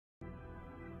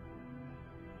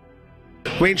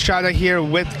Wayne Shada here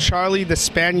with Charlie, the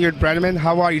Spaniard Brenneman.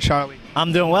 How are you, Charlie?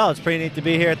 I'm doing well. It's pretty neat to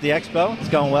be here at the expo. It's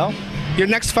going well. Your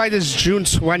next fight is June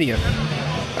 20th,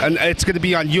 and it's going to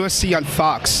be on UFC on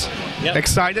Fox. Yep.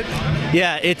 Excited?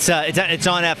 Yeah, it's on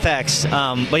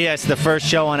FX. But yeah, it's the first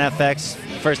show on FX.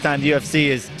 First time the UFC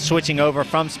is switching over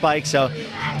from Spike, so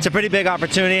it's a pretty big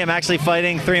opportunity. I'm actually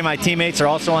fighting. 3 of my teammates are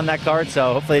also on that card,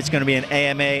 so hopefully it's going to be an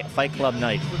AMA Fight Club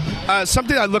night.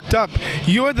 Something I looked up,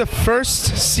 you're the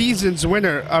first season's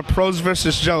winner of Pros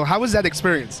vs. Joe. How was that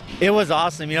experience? It was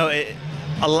awesome. You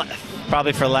know,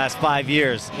 probably for the last 5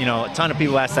 years, you know, a ton of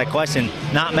people asked that question.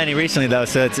 Not many recently, though,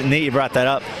 so it's neat you brought that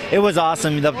up. It was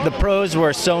awesome. The pros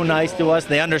were so nice to us.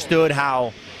 They understood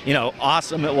how, you know,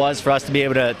 awesome it was for us to be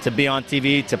able to be on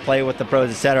TV, to play with the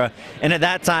pros, etc. And at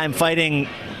that time, fighting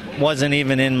wasn't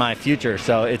even in my future,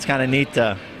 so it's kind of neat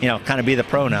to, you know, kind of be the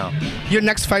pro now. Your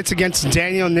next fight's against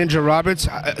Daniel Ninja Roberts.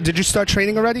 Did you start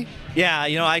training already? Yeah,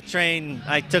 you know, I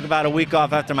took about a week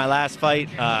off after my last fight,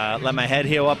 let my head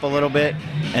heal up a little bit,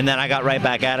 and then I got right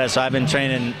back at it. So I've been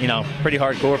training, you know, pretty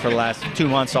hardcore for the last 2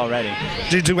 months already.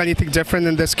 Did you do anything different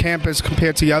in this camp as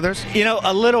compared to the others? You know,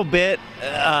 a little bit.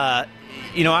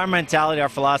 You know, our mentality, our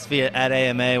philosophy at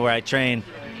AMA where I train,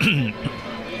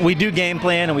 we do game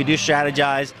plan and we do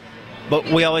strategize, but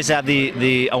we always have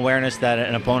the awareness that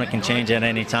an opponent can change at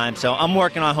any time. So I'm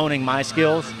working on honing my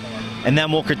skills, and then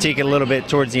we'll critique it a little bit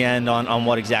towards the end on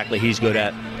what exactly he's good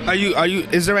at.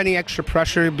 Is there any extra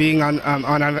pressure being on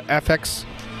FX?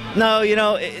 No, you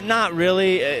know, not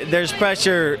really. There's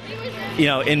pressure, you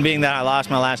know, in being that I lost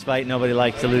my last fight. Nobody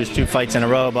likes to lose 2 fights in a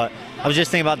row, but I was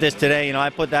just thinking about this today. You know, I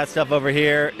put that stuff over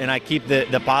here, and I keep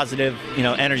the positive, you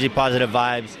know, energy, positive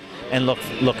vibes, and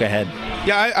look ahead.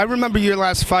 Yeah, I remember your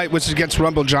last fight, which was against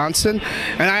Rumble Johnson,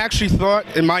 and I actually thought,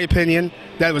 in my opinion,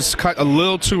 that it was cut a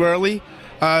little too early.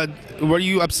 Were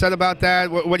you upset about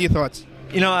that? What are your thoughts?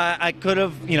 You know, I could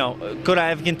have, you know, could I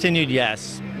have continued?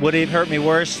 Yes. Would it hurt me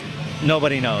worse?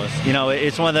 Nobody knows. You know,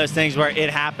 it's one of those things where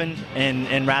it happened,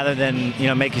 and rather than, you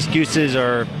know, make excuses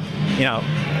or, you know,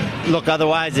 look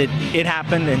otherwise, it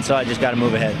happened, and so I just got to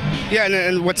move ahead. Yeah,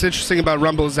 and what's interesting about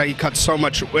Rumble is that he cut so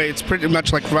much weight. It's pretty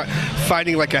much like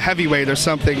fighting like a heavyweight or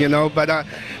something, you know. But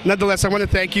nonetheless, I want to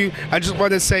thank you. I just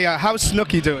want to say, how's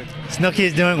Snooki doing? Snooki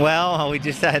is doing well.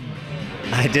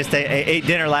 I just ate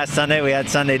dinner last Sunday. We had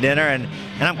Sunday dinner, and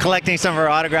I'm collecting some of her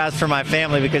autographs for my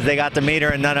family because they got to meet her,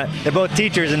 and they're both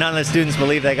teachers, and none of the students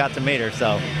believe they got to meet her.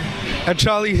 So,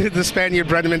 Charlie, the Spaniard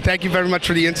Brenneman, thank you very much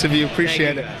for the interview.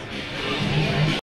 Appreciate it.